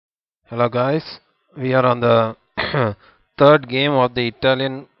Hello guys, we are on the third game of the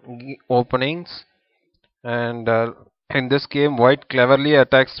Italian openings, and in this game white cleverly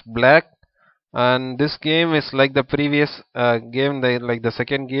attacks black, and this game is like the previous game, like the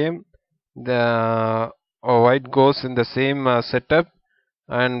second game. The white goes in the same setup,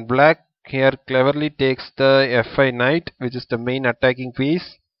 and black here cleverly takes the f5 knight, which is the main attacking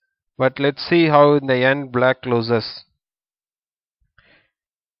piece. But let's see how in the end black loses.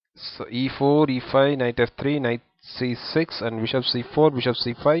 So e4, e5, knight f3, knight c6, and bishop c4, bishop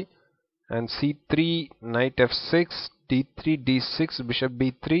c5, and c3, knight f6, d3, d6, bishop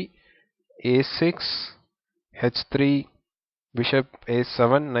b3, a6, h3, bishop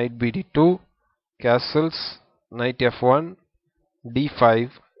a7, knight bd2, castles, knight f1,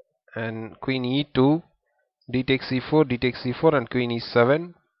 d5, and queen e2, d takes c4, d takes c4, and queen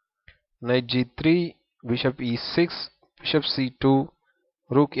e7, knight g3, bishop e6, bishop c2,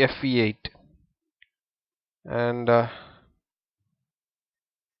 rook fe8, and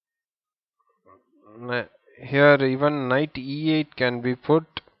here even knight e8 can be put,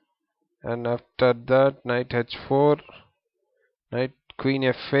 and after that knight h4, knight queen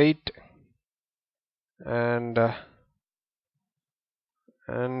f8, and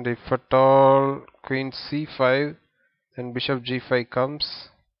if at all queen c5, then bishop g5 comes.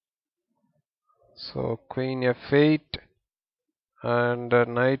 So queen f8 and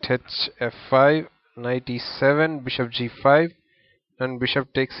knight f5, knight e7, bishop g5, and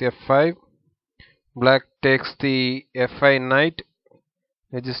bishop takes f5. Black takes the f5 knight,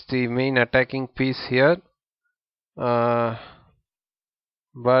 which is the main attacking piece here. But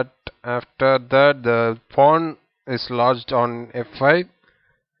after that the pawn is lodged on f5,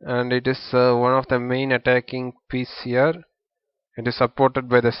 and it is one of the main attacking piece here. It is supported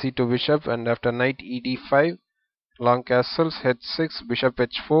by the c2 bishop, and after knight ed5, long castles, h6, bishop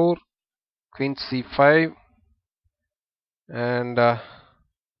h4, queen c5, and the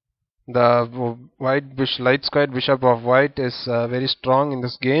light squared bishop of white is very strong in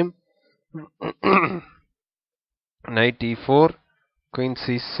this game. Knight e4, queen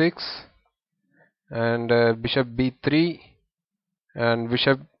c6, and bishop b3, and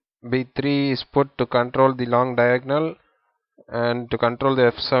bishop b3 is put to control the long diagonal and to control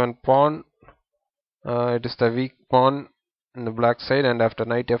the f7 pawn. It is the weak pawn in the black side, and after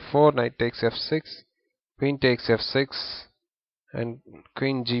knight f4, knight takes f6, queen takes f6, and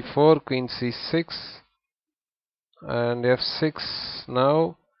queen g4, queen c6, and f6.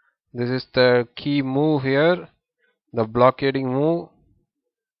 Now this is the key move here, the blockading move,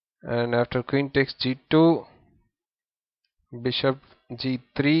 and after queen takes g2, bishop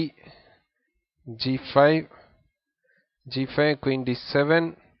g3, g5, g5, queen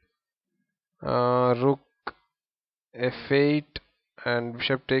d7, rook f8, and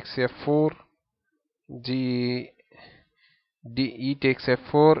bishop takes f4, e takes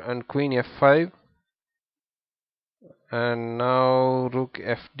f4, and queen f5, and now rook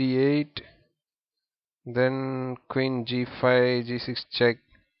fd8, then queen g5, g6 check.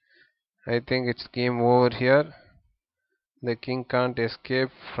 I think it's game over here. The king can't escape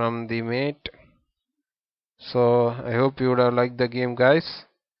from the mate. So I hope you would have liked the game, guys.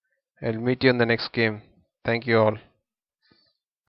 I'll meet you in the next game. Thank you all.